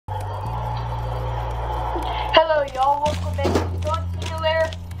Yo, y'all, welcome back to Goat Simulator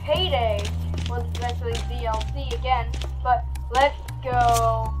Payday. Well, it's actually DLC again, but let's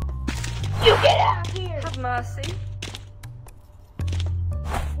go. You get out of here! Have mercy.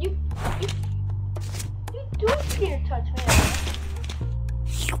 You don't dare touch me.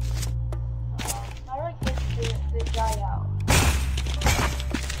 How do I get the guy out?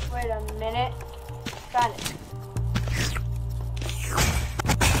 Wait a minute. Found it.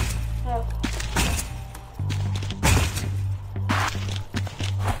 No.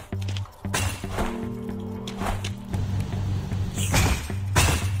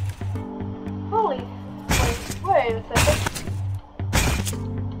 Holy, wait a second.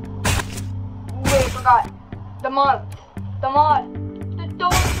 Wait, forgot. The mod. The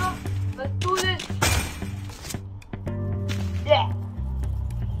door. Let's do this. Yeah.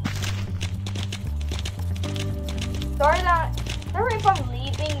 Sorry if I'm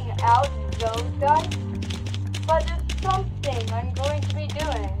leaving out those guys, but there's something I'm going to be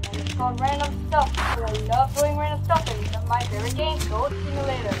doing, and it's called random stuff, because I love doing random stuff, and it's my favorite game, Goat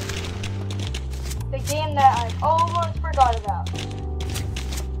Simulator. The game that I almost forgot about,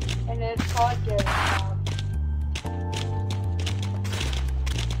 and it's called Gary.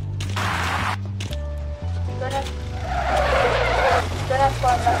 Gonna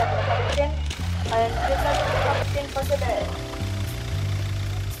start back up the pumpkin, and just like the pumpkin for today.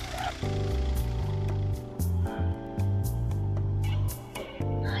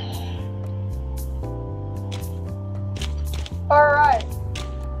 Alright.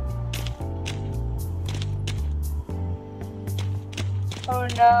 Oh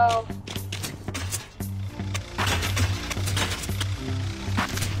no.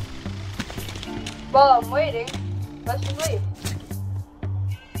 While I'm waiting, let's just leave.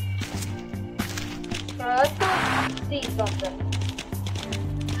 Let's go see something.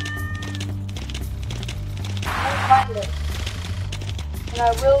 I'll find it. And I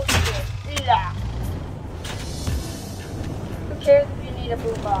will see it. Yeah. Who cares if you need a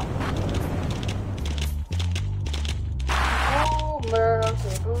boom box? Boomer,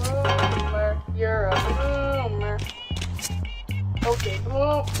 okay, boomer. You're a boomer. Okay,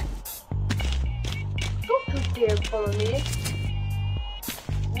 boom. Don't you dare follow me.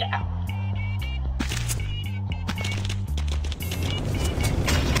 Yeah.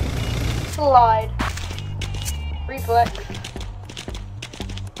 Slide. Reflex.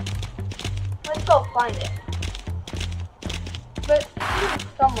 Let's go find it. But it's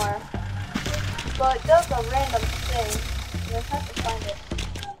somewhere. But it does a random thing. You just have to find it.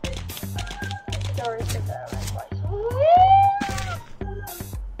 I should already said that right twice.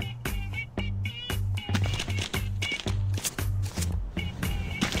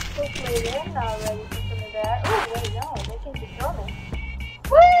 Hopefully they're not ready for some of that. Oh wait, no, they can control me.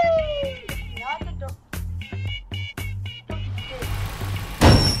 Whee! Not the door.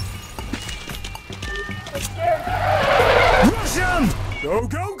 I'm scared. Russian! Go,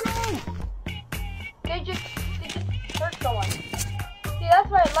 go, go! They just hurt someone. See, that's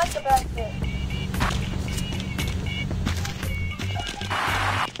what I like about this.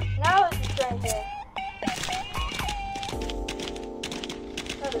 Now it's just right there.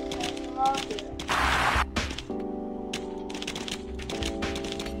 That is nice. Come on, here.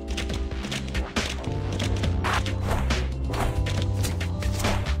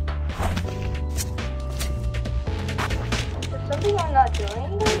 Something I'm not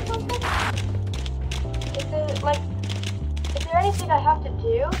doing or something? Is there anything I have to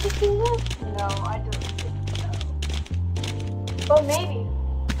do to do this? No, I don't think so. Oh, maybe.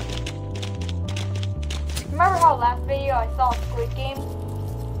 Remember how last video I saw Squid Game?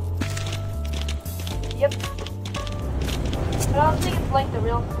 Yep. I don't think it's like the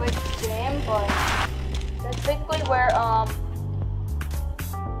real Squid Game, but that's basically where I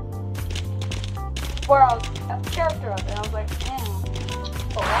was a character of it. I was like, oh.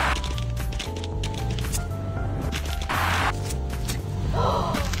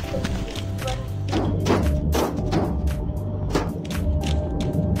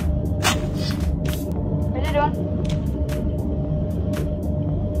 What are you doing?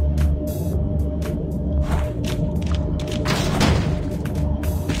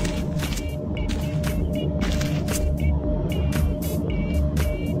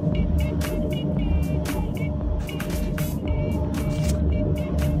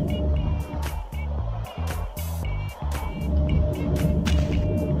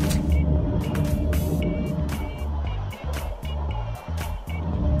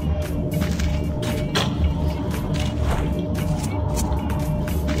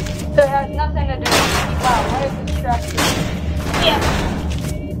 So it has nothing to do with me. Wow, what a distraction. Yeah.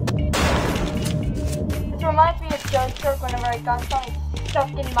 This reminds me of jerk whenever I got something stuck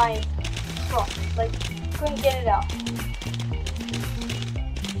in my trunk. Like, couldn't get it out.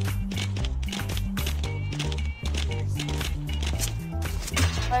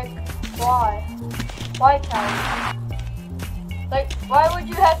 Like, why? Why, Callie? Like, why would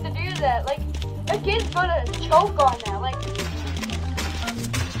you have to do that? Like, a kid's gonna choke on that. Like,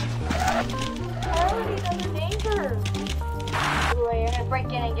 priorities under danger. Anyway, I'm gonna break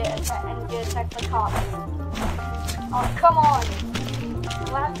in and get attacked by cops. Oh, come on.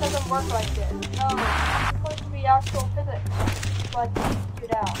 Glass doesn't work like this. No, it's supposed to be actual physics. But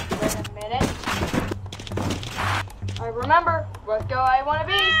get out. Wait a minute. I remember what go I want to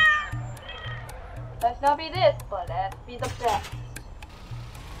be. Let's not be this, but let's be the best.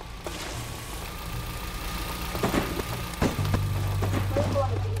 We're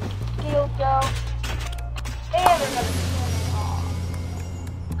going to be Shield Go. And we're going to be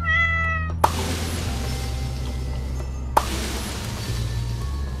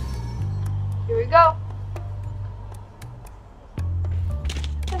here we go.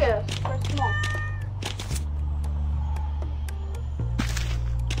 Look at us. We're small.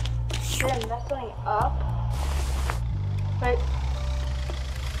 We're messing up. Wait.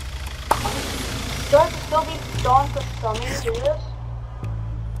 Do I have to still be gone for something to do this?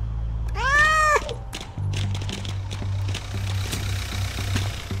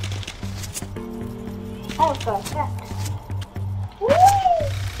 Oh, it's got attacked. Woo!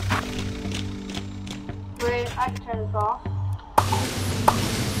 Wait, I can turn this off.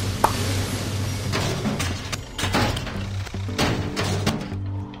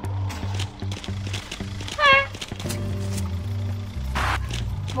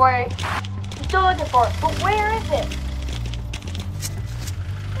 Wait, I'm still looking for it, but where is it?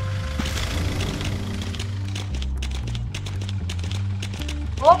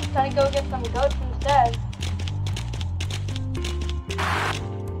 Whoops, time to go get some goats instead.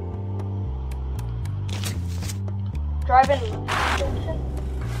 Driving.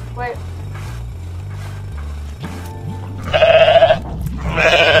 Wait.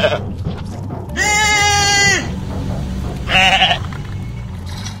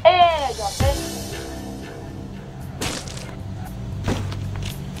 And I dropped it.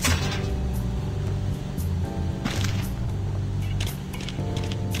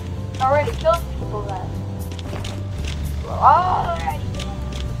 Already killed people then. Alright.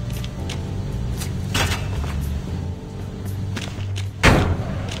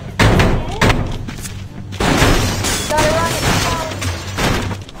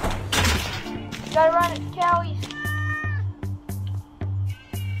 Gotta run it, cowies.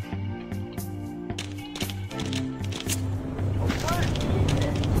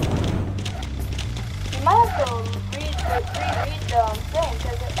 You might have to reread the thing,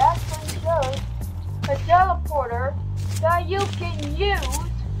 because it actually shows a teleporter that you can use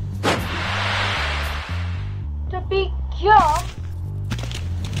to become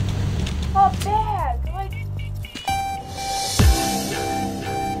a bag. Like,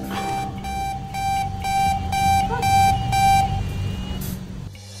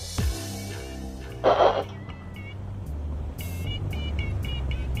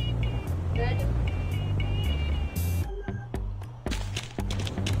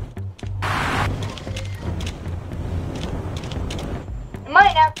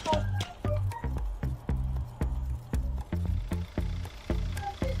 might actually.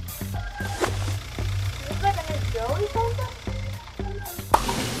 Looks like a new Joey something?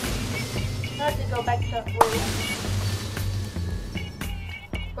 I have to go back to where.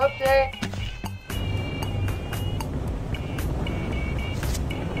 Whoopsie.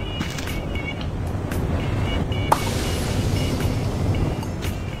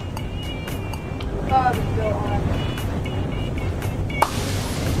 Oh, it's still on.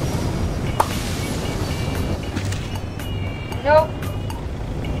 Nope.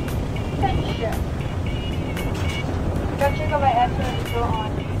 Headshot. Gotta check out my X-ray and go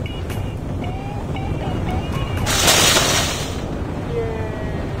on. Yeah.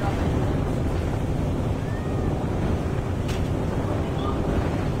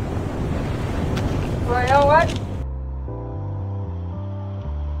 Well, you know what?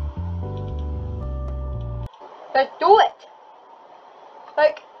 Let's do it!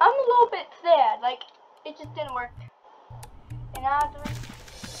 Like, I'm a little bit sad. Like, it just didn't work. And after,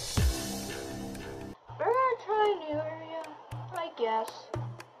 we're gonna try a new area, I guess.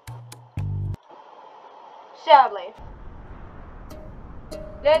 Sadly.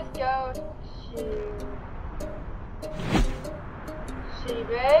 Let's go to City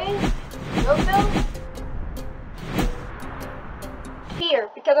Bay. Nope. Here,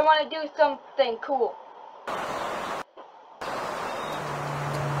 because I want to do something cool.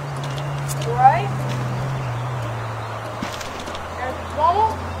 Alright. There's the normal.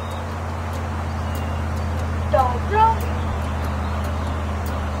 Double jump.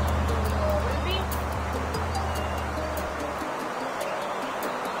 Ruby.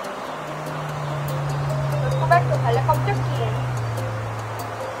 Let's go back to helicopter again.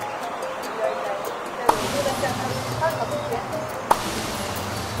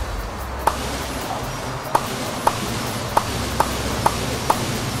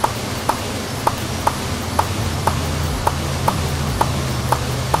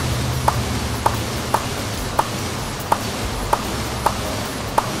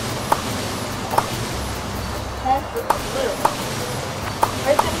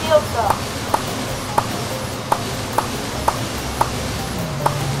 Where's the field stuff?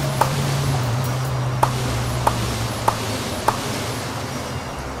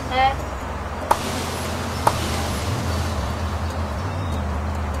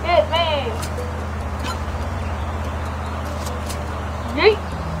 It's me! Yeet!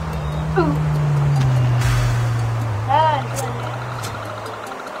 Ooh!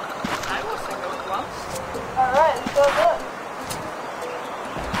 I will sing those once. Alright, let's go look.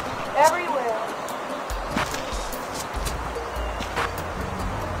 Everywhere.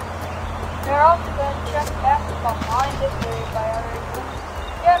 They're also going to check back behind this area by already.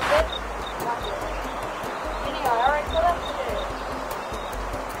 Yeah, bitch. Not good. Anyway, alright, so that's it.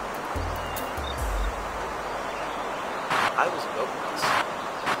 I was built once.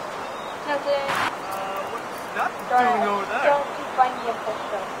 Nothing. What's that Darn doing it. over there? Don't keep finding info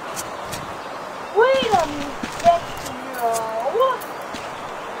stuff. Wait a second. No.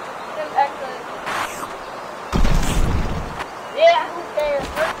 Just actually. Yeah, who cares?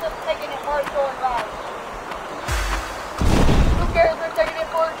 We're just taking it for a joyride. Who cares? We're taking it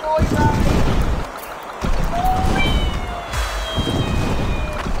for a joyride.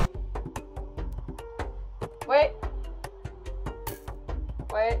 Wait.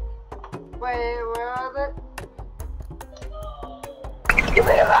 Wait, where was it? Give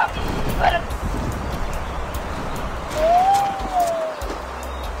me a map! Let him!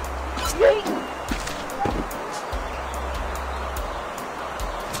 Yeet!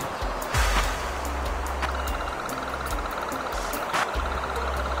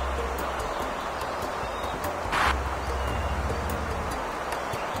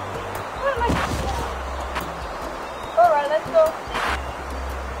 What am I doing? Alright, let's go.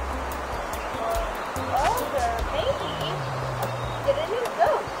 Maybe get a new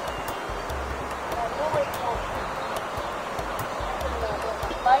ghost.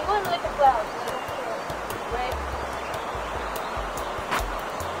 I'm going to look at clouds. Wait.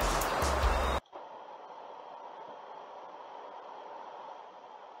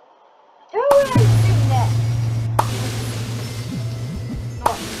 Who would I do next? No.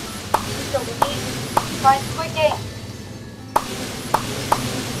 So we need to find Squid Game.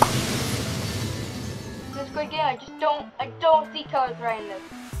 Squid Game, I don't see colors right in this.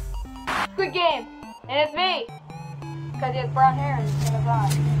 Squid Game, and it's me, because he has brown hair and he's gonna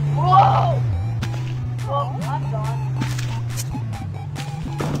die. Whoa! Well, I'm gone.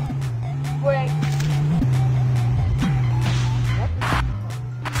 Wait.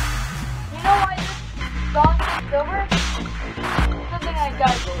 You know why this song is over? Something I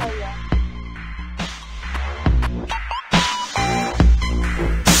gotta tell you.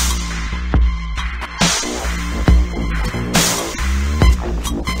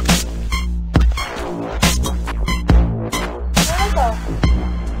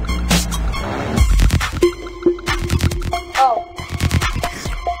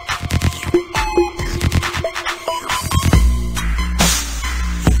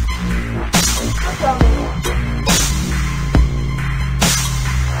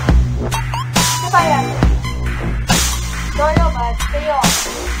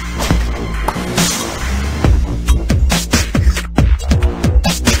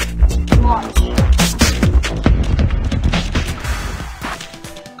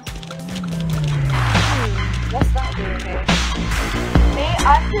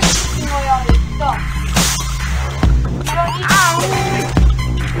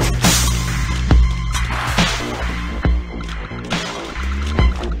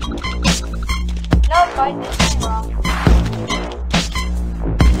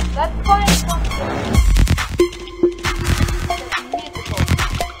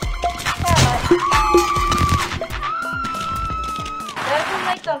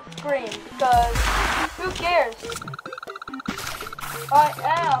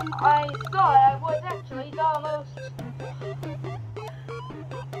 I thought I was actually the most...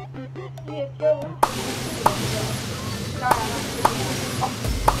 If you're...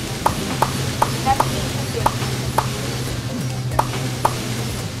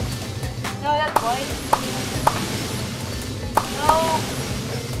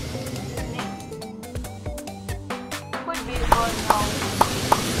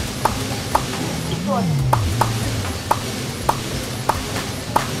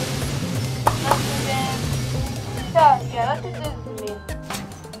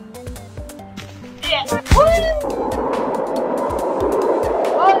 Yeah! Woo!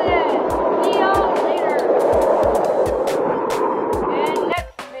 Well then, see y'all later. And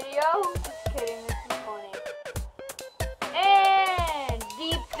next video, just kidding, this is funny. And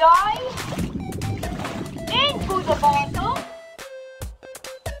deep dive into the bottom.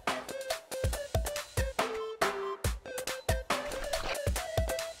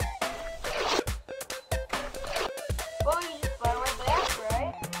 Oh, you just put it right there,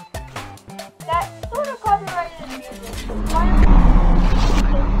 right? That sort of copyrighted music.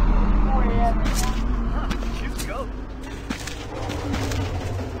 Cute goat.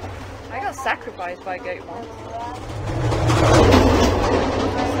 I got sacrificed by a goat once.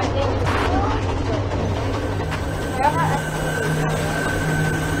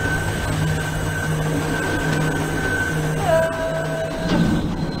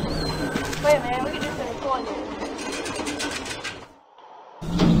 Wait a minute, we can do some recording.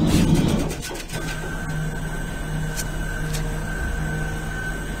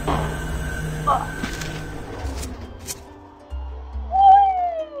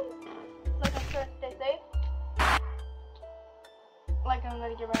 Like I'm sure to stay safe. Like I'm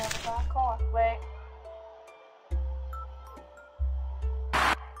gonna get rid of my car. Wait.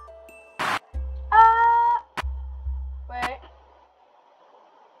 Wait.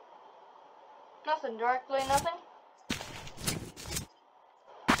 Nothing directly, nothing.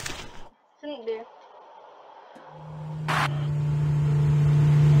 Shouldn't do.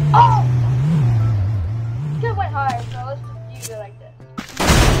 Oh! Could have went higher, so let's just use it like this.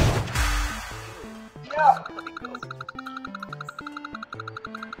 Yeah.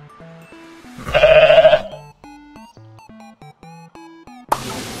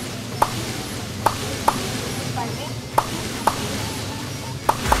 Find me.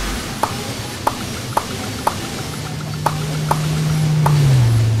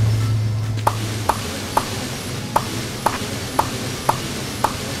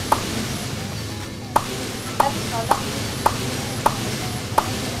 That's not enough.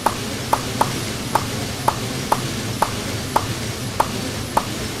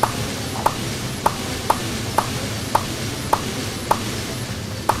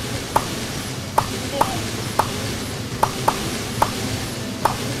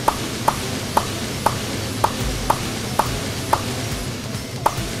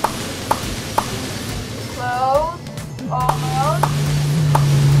 Close. Almost.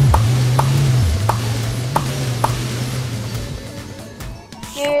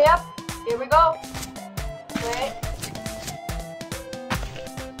 Yep. Here we go. Wait.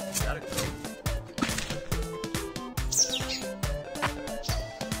 Gotta go.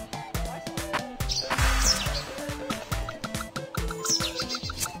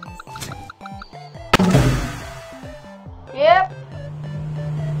 Yep.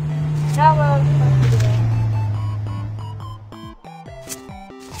 Now what I'm supposed to do.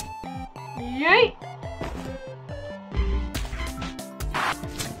 Yeet.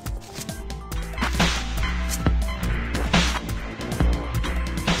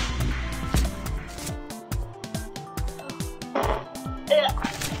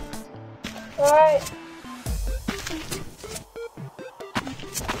 Alright.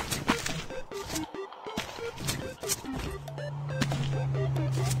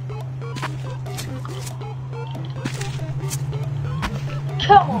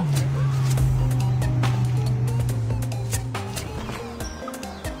 Come on.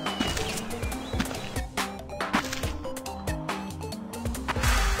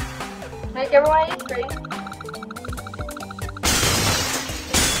 Make everyone eat free.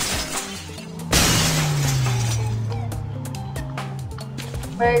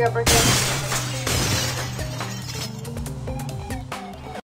 There you go, Brickhead.